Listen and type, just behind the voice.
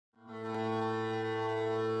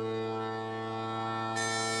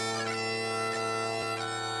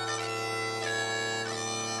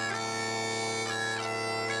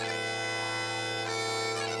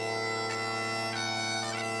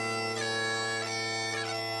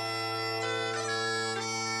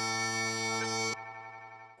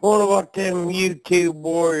Wonder what them YouTube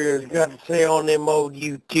warriors got to say on them old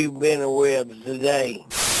YouTube interwebs today.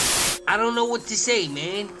 I don't know what to say,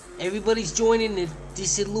 man. Everybody's joining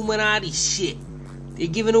this Illuminati shit. They're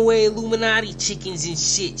giving away Illuminati chickens and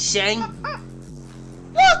shit, Shang.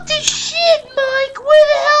 What the shit, Mike? Where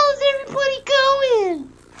the hell is everybody going?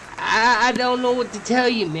 I don't know what to tell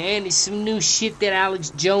you, man. It's some new shit that Alex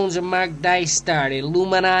Jones and Mark Dice started.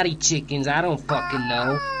 Illuminati chickens. I don't fucking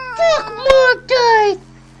know. Fuck Mark Dice.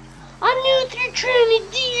 I knew what you're trying to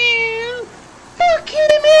do. Fuck him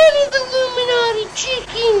out of the Illuminati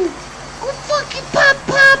chickens. Go fucking pop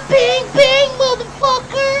pop bang bang,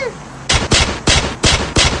 motherfucker.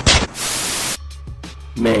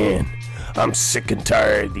 Man, I'm sick and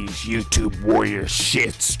tired of these YouTube warrior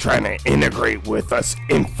shits trying to integrate with us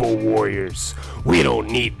info warriors. We don't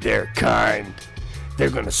need their kind. They're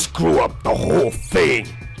gonna screw up the whole thing.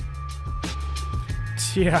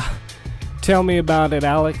 Yeah, tell me about it,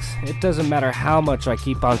 Alex. It doesn't matter how much I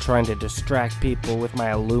keep on trying to distract people with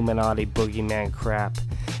my Illuminati boogeyman crap.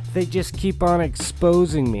 They just keep on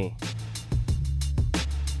exposing me.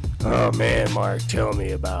 Oh man, Mark, tell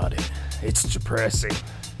me about it. It's depressing.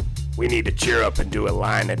 We need to cheer up and do a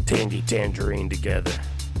line of Tangy Tangerine together.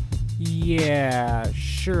 Yeah,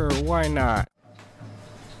 sure, why not?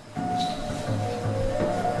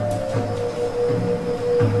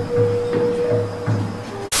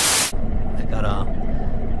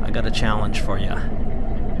 I got a challenge for you.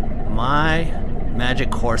 My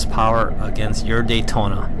magic horsepower against your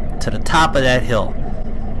Daytona to the top of that hill.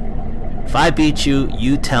 If I beat you,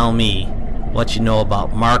 you tell me what you know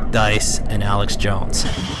about Mark Dice and Alex Jones.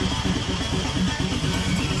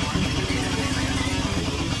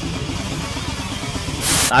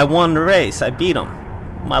 I won the race. I beat him.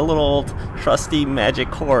 My little old trusty magic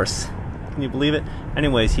horse. Can you believe it?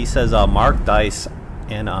 Anyways, he says Mark Dice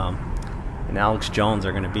and Alex Jones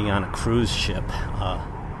are going to be on a cruise ship.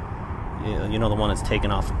 You know, the one that's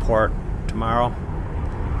taking off the port tomorrow?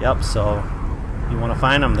 Yep, so you want to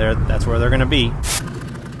find them there, that's where they're going to be.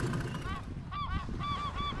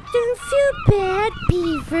 Don't feel bad,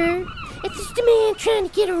 Beaver. It's just a man trying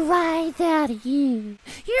to get a rise out of you.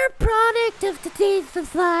 You're a product of today's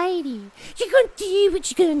society. You're gonna do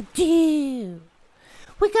what you're gonna do.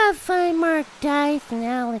 We gotta find Mark Dice and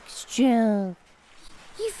Alex Jones.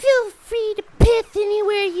 You feel free to piss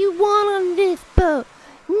anywhere you want on this boat.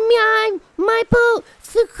 My boat,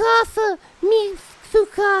 Sukasa, me,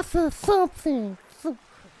 Sukasa, something.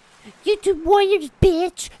 YouTube warriors,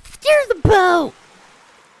 bitch. Steer the boat.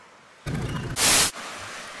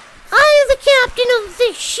 I am the captain of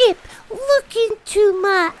this ship. Look into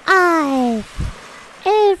my eyes.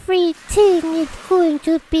 Everything is going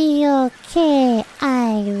to be okay,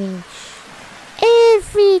 Irish.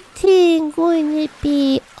 Everything going to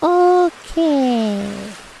be okay.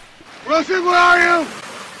 Russell, where are you?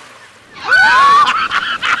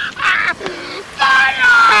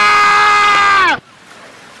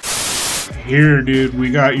 Here, dude, we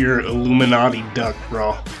got your Illuminati duck,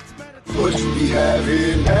 bro. What you be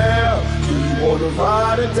having now? Do you wanna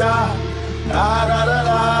ride or die? Da da da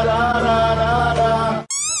da da da da.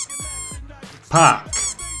 Pac,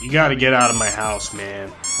 you gotta get out of my house,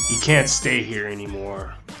 man. You can't stay here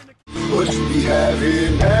anymore. What you be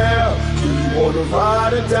having now? Do you wanna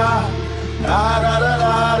ride or die? Da da da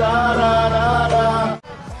da da da da.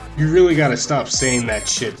 You really gotta stop saying that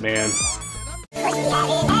shit, man.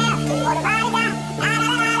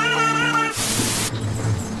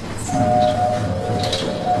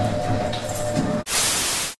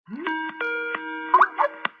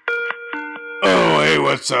 Oh, hey,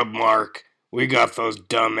 what's up, Mark? We got those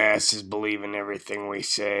dumbasses believing everything we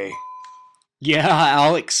say. Yeah,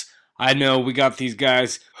 Alex. I know, we got these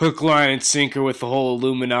guys hook, line, and sinker with the whole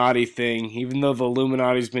Illuminati thing. Even though the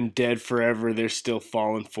Illuminati's been dead forever, they're still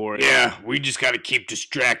falling for it. Yeah, we just gotta keep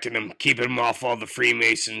distracting them, keeping them off all the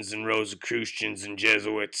Freemasons and Rosicrucians and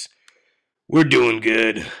Jesuits. We're doing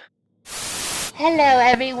good. Hello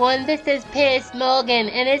everyone, this is Piers Morgan,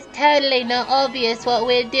 and it's totally not obvious what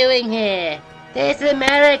we're doing here. This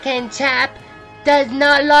American chap does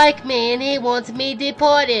not like me and he wants me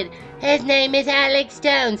deported. His name is Alex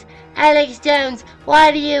Jones. Alex Jones,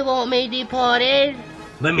 why do you want me deported?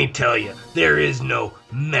 Let me tell you, there is no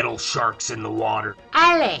metal sharks in the water.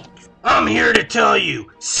 Alex! I'm here to tell you,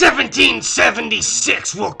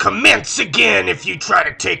 1776 will commence again if you try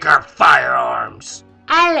to take our firearms.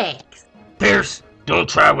 Alex! Pierce, don't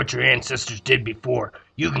try what your ancestors did before.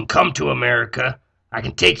 You can come to America, I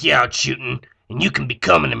can take you out shooting, and you can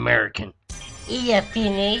become an American. You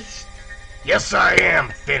finished? Yes, I am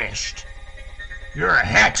finished. You're a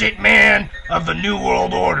hatchet man of the New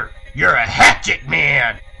World Order. You're a hatchet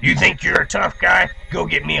man. You think you're a tough guy? Go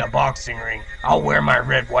get me a boxing ring. I'll wear my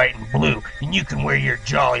red, white, and blue, and you can wear your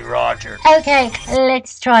Jolly Roger. Okay,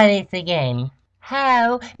 let's try this again.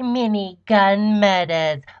 How many gun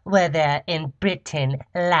murders were there in Britain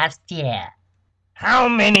last year? How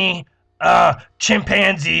many,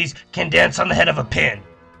 chimpanzees can dance on the head of a pin?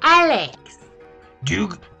 Alex!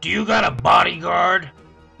 Do you got a bodyguard?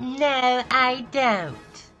 No, I don't.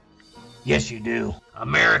 Yes, you do.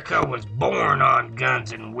 America was born on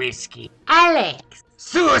guns and whiskey. Alex!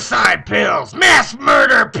 Suicide pills! Mass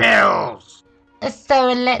murder pills! So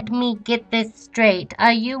let me get this straight.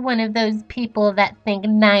 Are you one of those people that think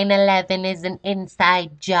 9/11 is an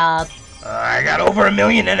inside job? I got over 1.5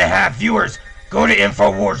 million viewers. Go to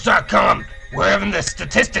Infowars.com. We're having the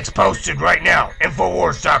statistics posted right now.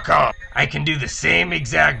 Infowars.com. I can do the same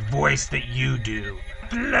exact voice that you do.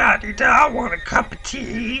 Bloody, I want a cup of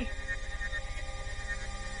tea.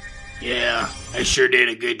 Yeah, I sure did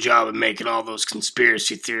a good job of making all those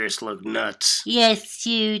conspiracy theorists look nuts. Yes,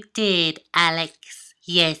 you did, Alex.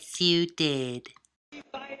 Yes, you did.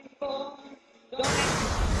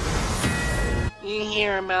 You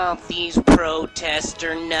hear about these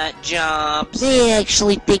protester nut jobs? They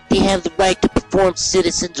actually think they have the right to perform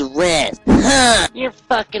citizen's arrest. Huh! You're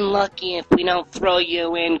fucking lucky if we don't throw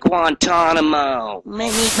you in Guantanamo.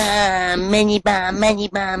 Money bomb, money bomb, money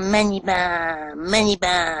bomb, money bomb, money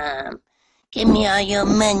bomb. Give me all your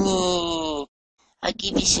money. I'll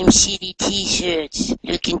give you some shitty t-shirts.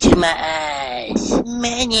 Look into my eyes.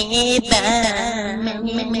 Money bomb,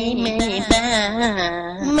 money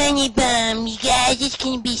bomb, money bomb. You guys, it's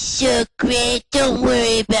gonna be so great. Don't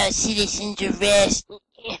worry about citizen's arrest.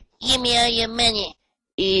 Give me all your money.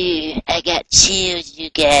 Ew, I got chills,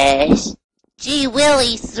 you guys. Gee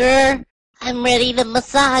Willie, sir. I'm ready to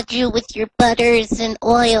massage you with your butters and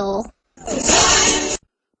oil.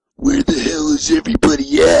 Where the hell is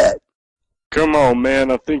everybody at? Come on,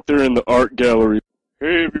 man. I think they're in the art gallery.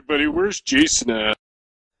 Hey, everybody, where's Jason at?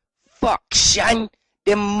 Fuck, son.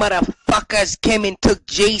 Them motherfuckers came and took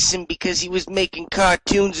Jason because he was making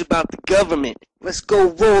cartoons about the government. Let's go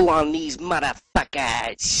roll on these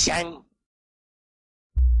motherfuckers, son.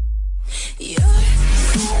 You're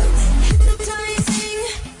so hypnotizing.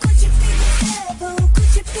 Could you be the devil?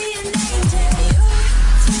 Could you be an angel?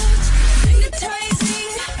 Your touch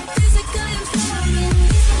hypnotizing. Physically inflaming.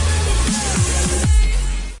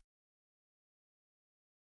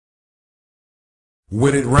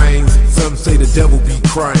 When it rains, some say the devil be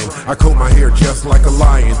crying. I comb my hair just like a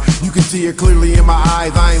lion. You can see it clearly in my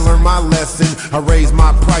eyes. I ain't learned my lesson. I raise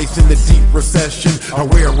my price in the deep recession. I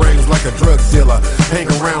wear rings like a drug dealer. Hang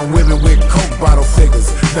around women with coke bottle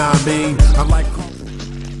figures. Nah, I mean, I'm like.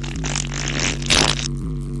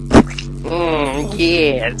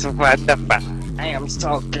 Yes, what the fuck? I am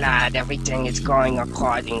so glad everything is going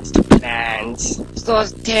according to plans. So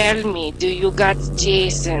tell me, do you got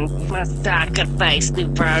Jason? Must sacrifice the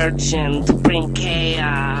virgin to bring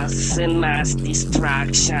chaos and mass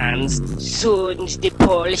distractions. Soon the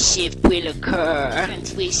pole shift will occur, and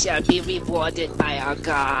we shall be rewarded by our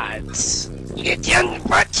gods. Yes,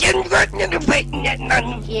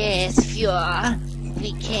 Fuhrer.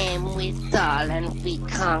 We came with Saul and we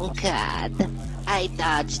conquered. I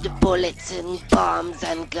dodged bullets and bombs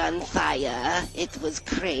and gunfire. It was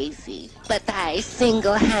crazy. But I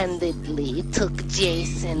single-handedly took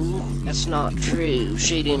Jason. That's not true.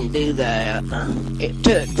 She didn't do that. It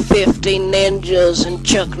took 50 ninjas and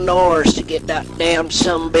Chuck Norris to get that damn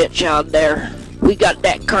sumbitch out there. We got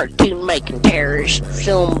that cartoon-making terrorist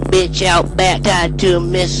sumbitch out back tied to a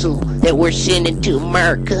missile that we're sending to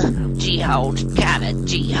America. Jihad, Qaeda,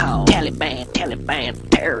 Jihad, Taliban,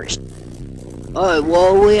 terrorist. Hey,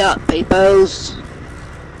 where we at, peoples?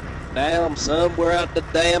 Damn, son, we're at the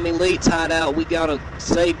damn elite's hideout. We gotta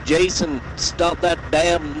save Jason, stop that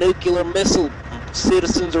damn nuclear missile.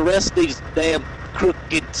 Citizens arrest these damn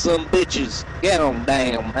crooked sumbitches. Get on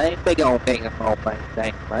damn, man. Big on damn,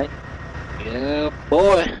 man. Yeah,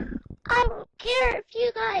 boy. I don't care if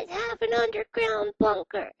you guys have an underground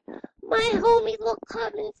bunker. My homies will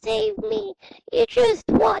come and save me. You just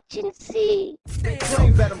watch and see. They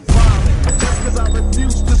claim that I'm violent, just cause I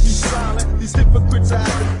refuse to be silent. These hypocrites are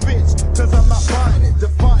having fits, cause I'm not buying it,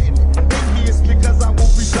 defying it. Envious because I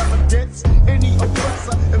won't rebel against any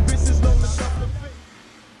oppressor, and this is known as self-defense.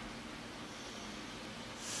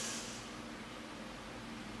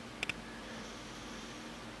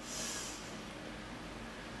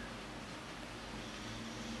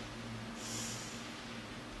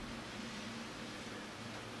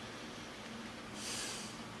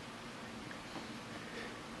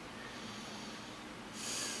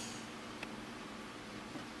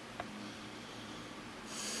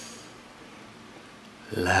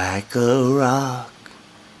 like a rock.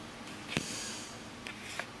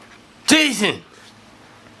 Jason!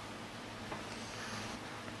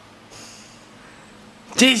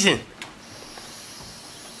 Jason!